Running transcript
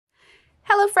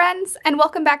Hello friends, and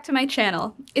welcome back to my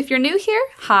channel. If you're new here,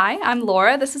 hi, I'm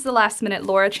Laura. This is the Last Minute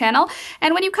Laura channel,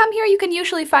 and when you come here you can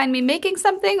usually find me making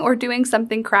something or doing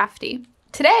something crafty.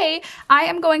 Today, I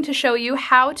am going to show you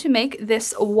how to make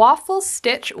this waffle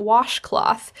stitch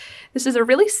washcloth. This is a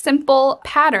really simple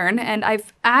pattern, and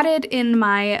I've added in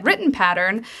my written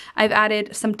pattern, I've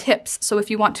added some tips. So if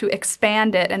you want to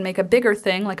expand it and make a bigger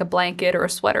thing, like a blanket or a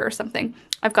sweater or something,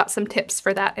 I've got some tips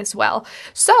for that as well.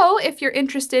 So if you're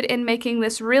interested in making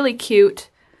this really cute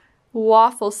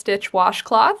waffle stitch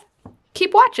washcloth,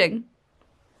 keep watching.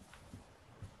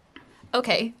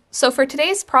 Okay, so for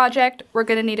today's project, we're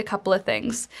going to need a couple of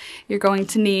things. You're going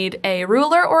to need a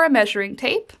ruler or a measuring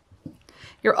tape.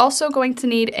 You're also going to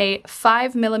need a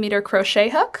 5mm crochet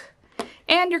hook,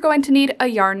 and you're going to need a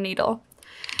yarn needle.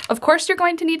 Of course, you're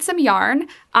going to need some yarn.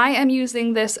 I am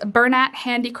using this Bernat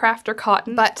Handicrafter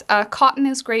cotton, but cotton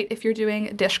is great if you're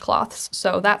doing dishcloths,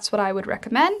 so that's what I would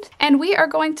recommend. And we are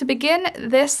going to begin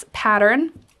this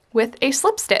pattern with a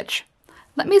slip stitch.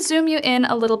 Let me zoom you in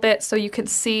a little bit so you can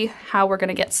see how we're going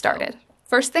to get started.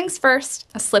 First things first,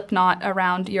 a slip knot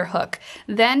around your hook.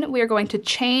 Then we are going to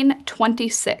chain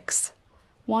 26.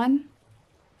 1,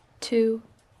 2,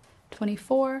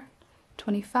 24,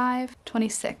 25,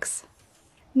 26.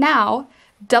 Now,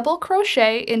 double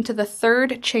crochet into the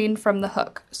third chain from the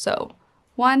hook. So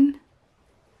 1,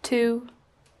 2,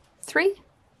 3.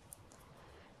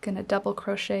 Gonna double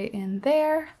crochet in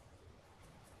there.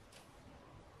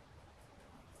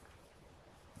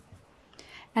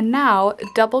 And now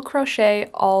double crochet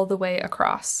all the way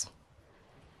across.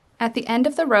 At the end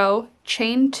of the row,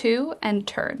 chain 2 and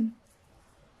turn.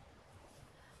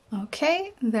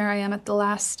 Okay, there I am at the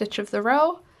last stitch of the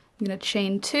row. I'm going to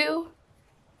chain 2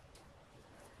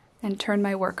 and turn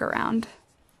my work around.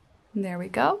 There we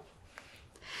go.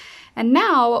 And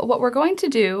now what we're going to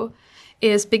do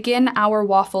is begin our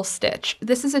waffle stitch.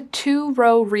 This is a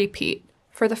 2-row repeat.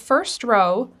 For the first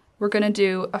row, we're going to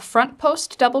do a front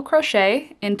post double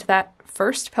crochet into that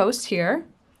first post here.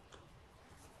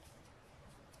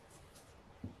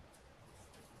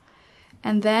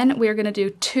 And then we're going to do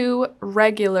 2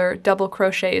 regular double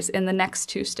crochets in the next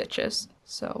 2 stitches.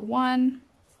 So 1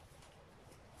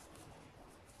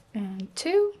 and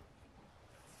 2.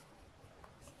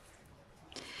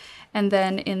 And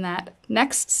then in that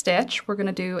next stitch, we're going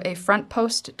to do a front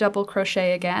post double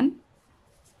crochet again.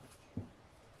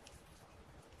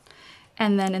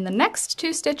 And then in the next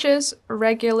 2 stitches,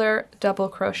 regular double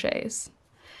crochets.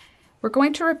 We're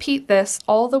going to repeat this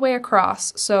all the way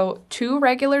across. So 2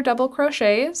 regular double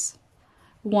crochets,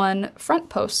 1 front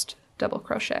post double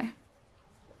crochet,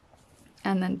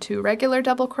 and then 2 regular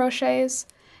double crochets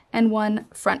and 1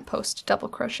 front post double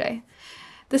crochet.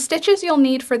 The stitches you'll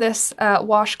need for this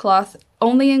washcloth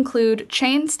only include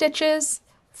chain stitches,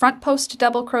 front post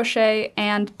double crochet,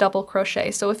 and double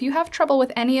crochet. So if you have trouble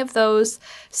with any of those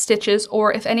stitches,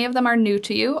 or if any of them are new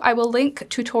to you, I will link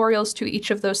tutorials to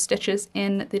each of those stitches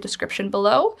in the description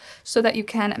below so that you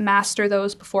can master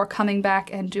those before coming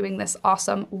back and doing this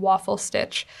awesome waffle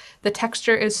stitch. The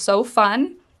texture is so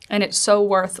fun, and it's so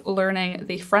worth learning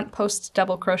the front post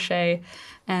double crochet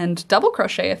and double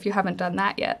crochet if you haven't done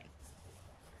that yet.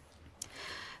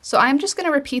 So I'm just going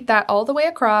to repeat that all the way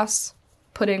across,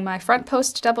 putting my front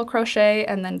post double crochet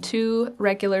and then 2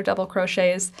 regular double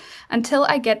crochets until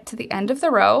I get to the end of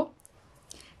the row.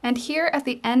 And here at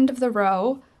the end of the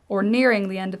row, or nearing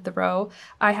the end of the row,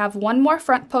 I have 1 more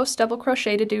front post double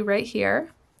crochet to do right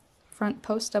here. Front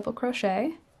post double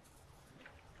crochet.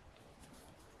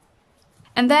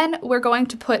 And then we're going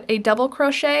to put a double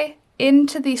crochet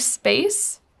into the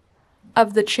space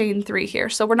of the chain 3 here.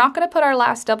 So we're not going to put our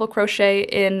last double crochet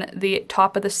in the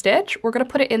top of the stitch. We're going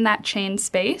to put it in that chain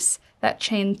space, that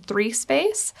chain 3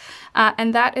 space,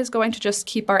 and that is going to just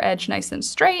keep our edge nice and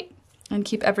straight and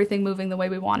keep everything moving the way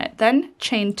we want it. Then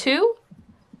chain 2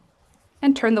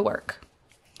 and turn the work.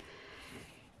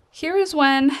 Here is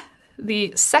when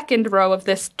the second row of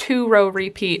this 2-row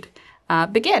repeat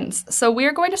begins. So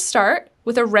we're going to start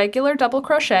with a regular double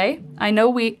crochet. I know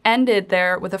we ended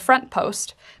there with a front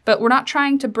post, but we're not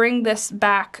trying to bring this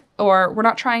back, or we're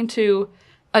not trying to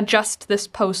adjust this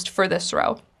post for this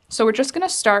row. So we're just going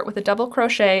to start with a double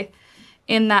crochet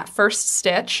in that first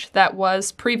stitch that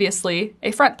was previously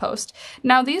a front post.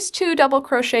 Now these 2 double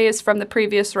crochets from the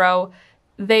previous row,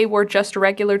 they were just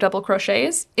regular double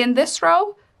crochets. In this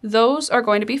row, those are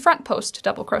going to be front post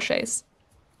double crochets.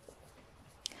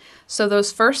 So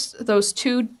those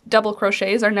 2 double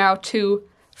crochets are now 2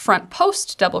 front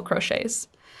post double crochets.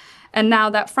 And now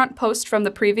that front post from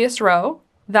the previous row,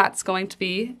 that's going to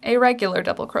be a regular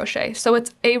double crochet. So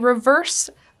it's a reverse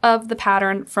of the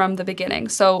pattern from the beginning.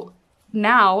 So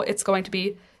now it's going to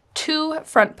be 2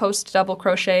 front post double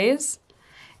crochets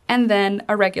and then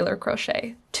a regular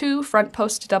crochet, 2 front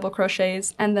post double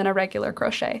crochets and then a regular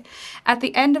crochet. At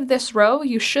the end of this row,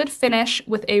 you should finish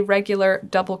with a regular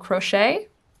double crochet,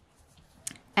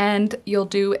 and you'll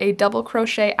do a double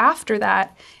crochet after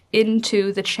that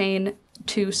into the chain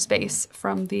 2 space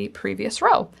from the previous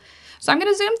row. So I'm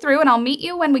going to zoom through and I'll meet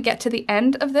you when we get to the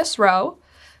end of this row,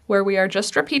 where we are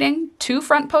just repeating 2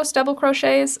 front post double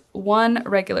crochets, 1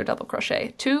 regular double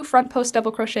crochet, 2 front post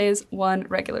double crochets, 1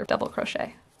 regular double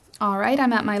crochet. All right,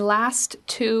 I'm at my last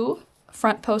 2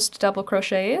 front post double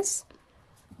crochets.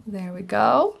 There we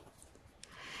go.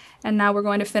 And now we're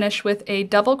going to finish with a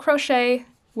double crochet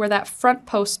where that front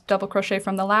post double crochet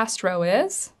from the last row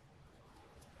is.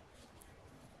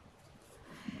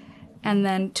 And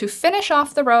then to finish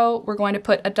off the row, we're going to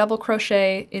put a double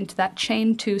crochet into that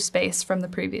chain 2 space from the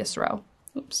previous row.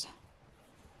 Oops.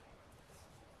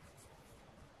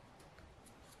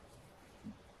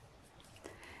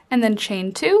 And then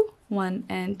chain 2, 1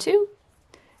 and 2,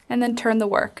 and then turn the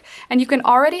work. And you can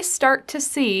already start to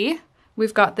see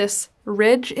we've got this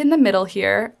ridge in the middle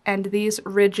here, and these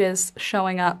ridges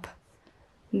showing up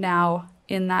now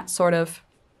in that sort of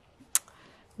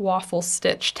waffle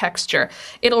stitch texture.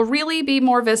 It'll really be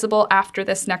more visible after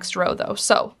this next row though.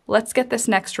 So let's get this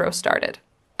next row started.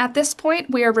 At this point,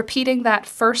 we are repeating that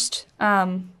first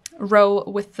row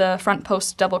with the front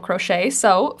post double crochet.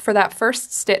 So for that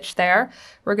first stitch there,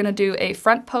 we're going to do a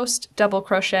front post double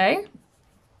crochet.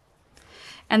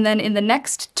 And then in the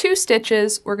next 2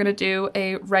 stitches, we're going to do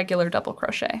a regular double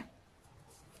crochet.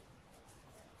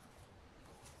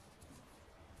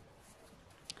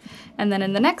 And then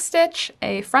in the next stitch,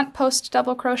 a front post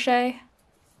double crochet,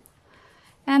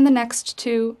 and the next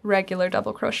 2 regular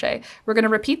double crochet. We're going to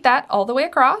repeat that all the way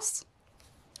across.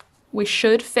 We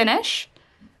should finish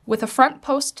with a front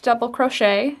post double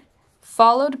crochet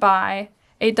followed by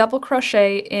a double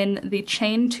crochet in the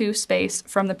chain 2 space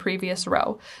from the previous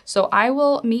row. So I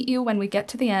will meet you when we get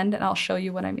to the end and I'll show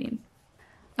you what I mean.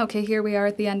 Okay, here we are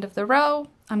at the end of the row.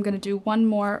 I'm going to do 1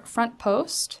 more front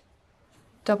post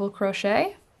double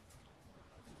crochet,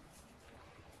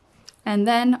 and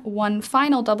then 1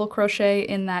 final double crochet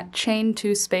in that chain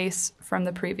 2 space from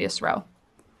the previous row.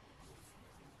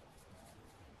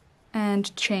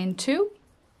 And chain 2.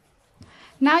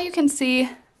 Now you can see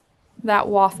that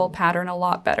waffle pattern a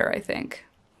lot better, I think.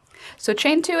 So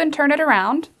chain 2 and turn it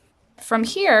around. From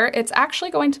here, it's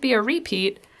actually going to be a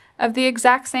repeat of the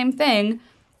exact same thing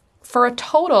for a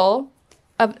total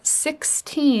of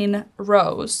 16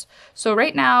 rows. So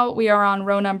right now we are on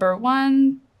row number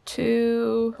 1,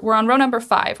 2, we're on row number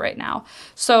 5 right now.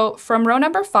 So from row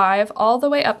number 5 all the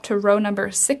way up to row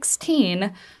number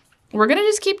 16, we're gonna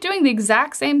just keep doing the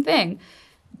exact same thing.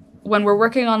 When we're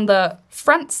working on the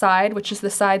front side, which is the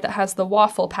side that has the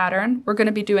waffle pattern, we're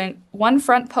gonna be doing 1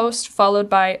 front post followed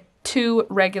by 2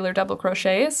 regular double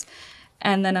crochets,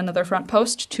 and then another front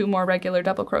post, 2 more regular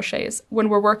double crochets. When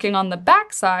we're working on the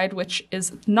back side, which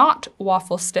is not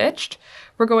waffle stitched,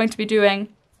 we're going to be doing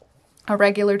a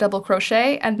regular double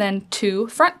crochet and then 2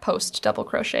 front post double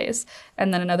crochets,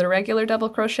 and then another regular double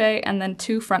crochet and then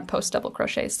 2 front post double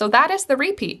crochets. So that is the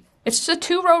repeat. It's just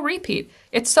a 2-row repeat.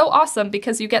 It's so awesome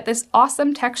because you get this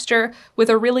awesome texture with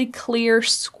a really clear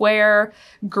square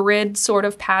grid sort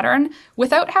of pattern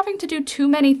without having to do too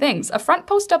many things. A front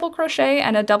post double crochet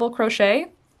and a double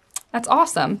crochet, that's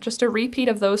awesome. Just a repeat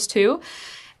of those 2.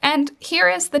 And here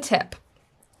is the tip.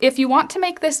 If you want to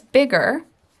make this bigger,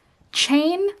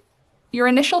 chain your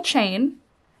initial chain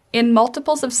in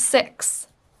multiples of 6,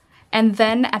 and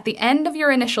then at the end of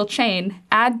your initial chain,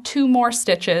 add 2 more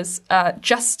stitches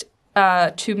just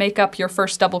to make up your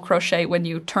first double crochet when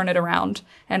you turn it around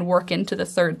and work into the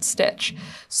 3rd stitch.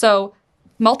 So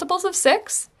multiples of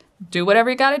 6, do whatever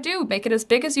you gotta do, make it as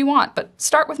big as you want, but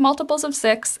start with multiples of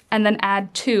 6 and then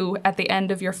add 2 at the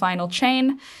end of your final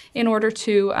chain in order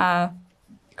to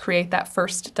create that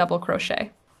first double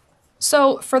crochet.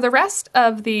 So for the rest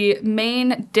of the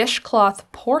main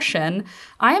dishcloth portion,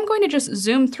 I am going to just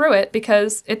zoom through it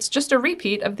because it's just a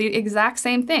repeat of the exact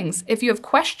same things. If you have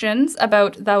questions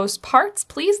about those parts,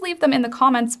 please leave them in the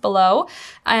comments below.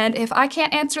 And if I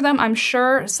can't answer them, I'm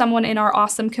sure someone in our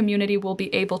awesome community will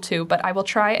be able to, but I will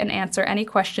try and answer any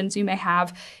questions you may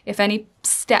have if any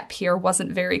step here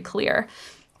wasn't very clear.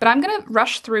 But I'm gonna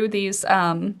rush through these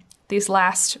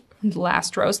last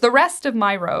rows, the rest of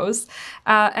my rows,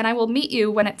 and I will meet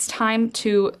you when it's time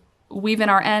to weave in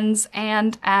our ends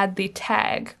and add the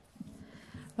tag.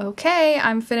 Okay,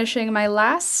 I'm finishing my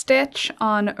last stitch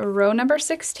on row number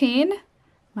 16,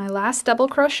 my last double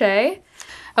crochet.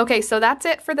 Okay, so that's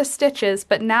it for the stitches,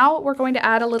 but now we're going to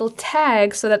add a little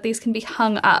tag so that these can be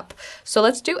hung up. So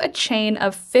let's do a chain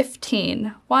of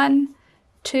 15. 1,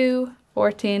 2,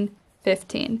 14,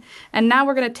 15. And now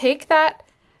we're going to take that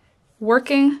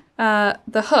working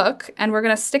the hook and we're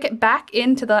going to stick it back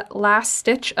into the last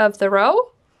stitch of the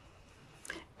row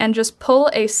and just pull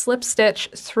a slip stitch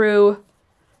through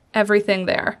everything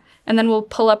there. And then we'll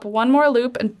pull up one more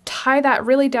loop and tie that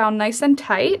really down nice and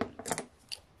tight.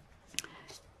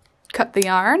 Cut the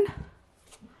yarn,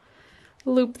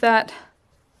 loop that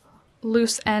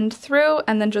loose end through,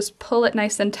 and then just pull it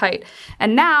nice and tight.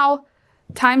 And now,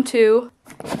 time to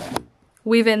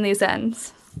weave in these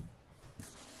ends.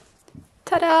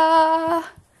 Ta-da!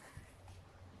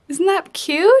 Isn't that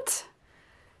cute?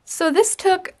 So this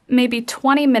took maybe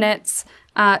 20 minutes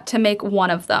to make one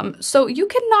of them. So you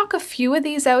can knock a few of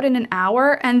these out in an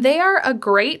hour, and they are a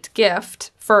great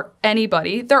gift for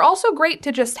anybody. They're also great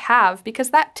to just have because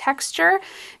that texture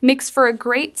makes for a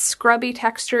great scrubby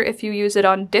texture if you use it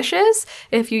on dishes,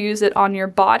 if you use it on your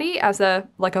body as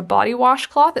like a body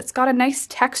washcloth. It's got a nice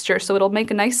texture, so it'll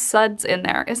make nice suds in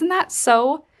there. Isn't that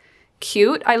so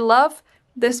cute? I love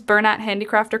this Bernat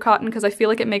Handicrafter cotton because I feel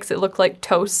like it makes it look like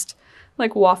toast,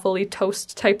 like waffly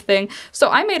toast type thing. So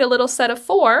I made a little set of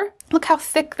 4. Look how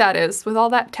thick that is with all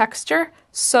that texture.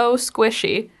 So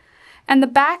squishy. And the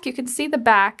back, you can see the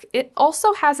back, it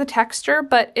also has a texture,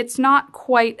 but it's not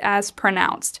quite as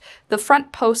pronounced. The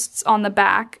front posts on the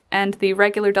back and the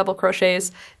regular double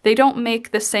crochets, they don't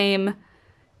make the same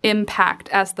impact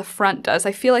as the front does.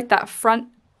 I feel like that front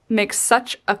makes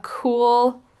such a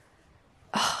cool,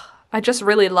 I just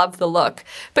really love the look.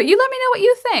 But you let me know what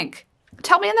you think.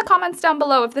 Tell me in the comments down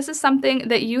below if this is something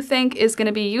that you think is going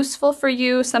to be useful for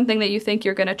you, something that you think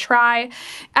you're going to try.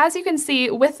 As you can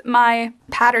see with my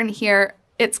pattern here,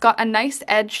 it's got a nice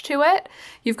edge to it.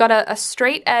 You've got a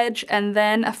straight edge and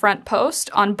then a front post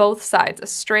on both sides, a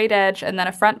straight edge and then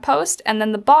a front post, and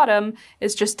then the bottom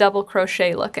is just double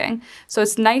crochet looking. So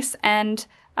it's nice and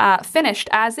finished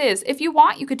as is. If you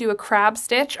want, you could do a crab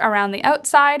stitch around the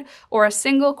outside or a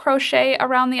single crochet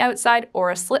around the outside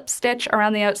or a slip stitch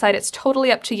around the outside. It's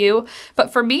totally up to you.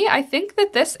 But for me, I think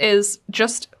that this is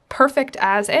just perfect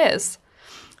as is.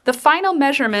 The final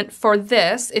measurement for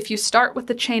this, if you start with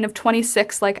the chain of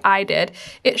 26 like I did,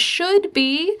 it should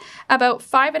be about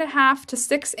 5.5 to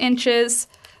 6 inches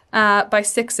by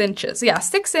 6 inches. Yeah,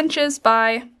 6 inches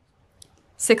by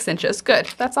 6 inches. Good.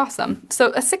 That's awesome.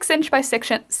 So a 6 inch by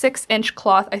 6 inch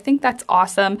cloth. I think that's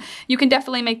awesome. You can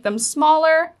definitely make them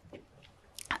smaller.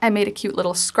 I made a cute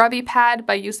little scrubby pad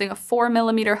by using a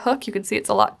 4mm hook. You can see it's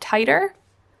a lot tighter.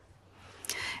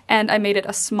 And I made it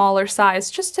a smaller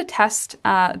size just to test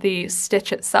the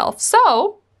stitch itself.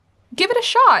 So give it a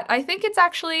shot. I think it's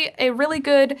actually a really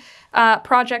good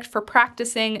project for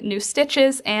practicing new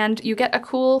stitches, and you get a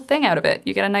cool thing out of it.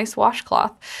 You get a nice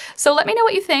washcloth. So let me know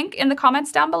what you think in the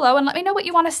comments down below, and let me know what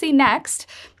you want to see next,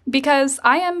 because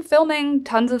I am filming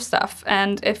tons of stuff,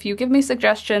 and if you give me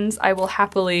suggestions, I will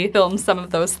happily film some of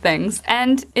those things.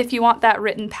 And if you want that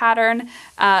written pattern,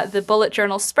 the bullet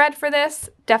journal spread for this,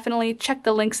 definitely check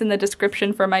the links in the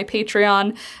description for my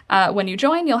Patreon. When you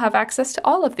join, you'll have access to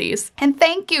all of these. And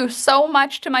thank you so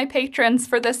much to my patrons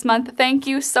for this month. Thank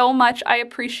you so much. I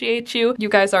appreciate you. You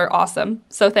guys are awesome.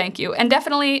 So thank you. And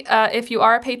definitely, if you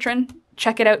are a patron,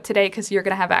 check it out today because you're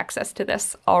going to have access to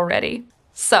this already.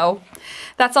 So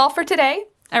that's all for today.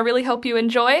 I really hope you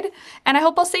enjoyed, and I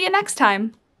hope I'll see you next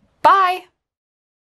time. Bye!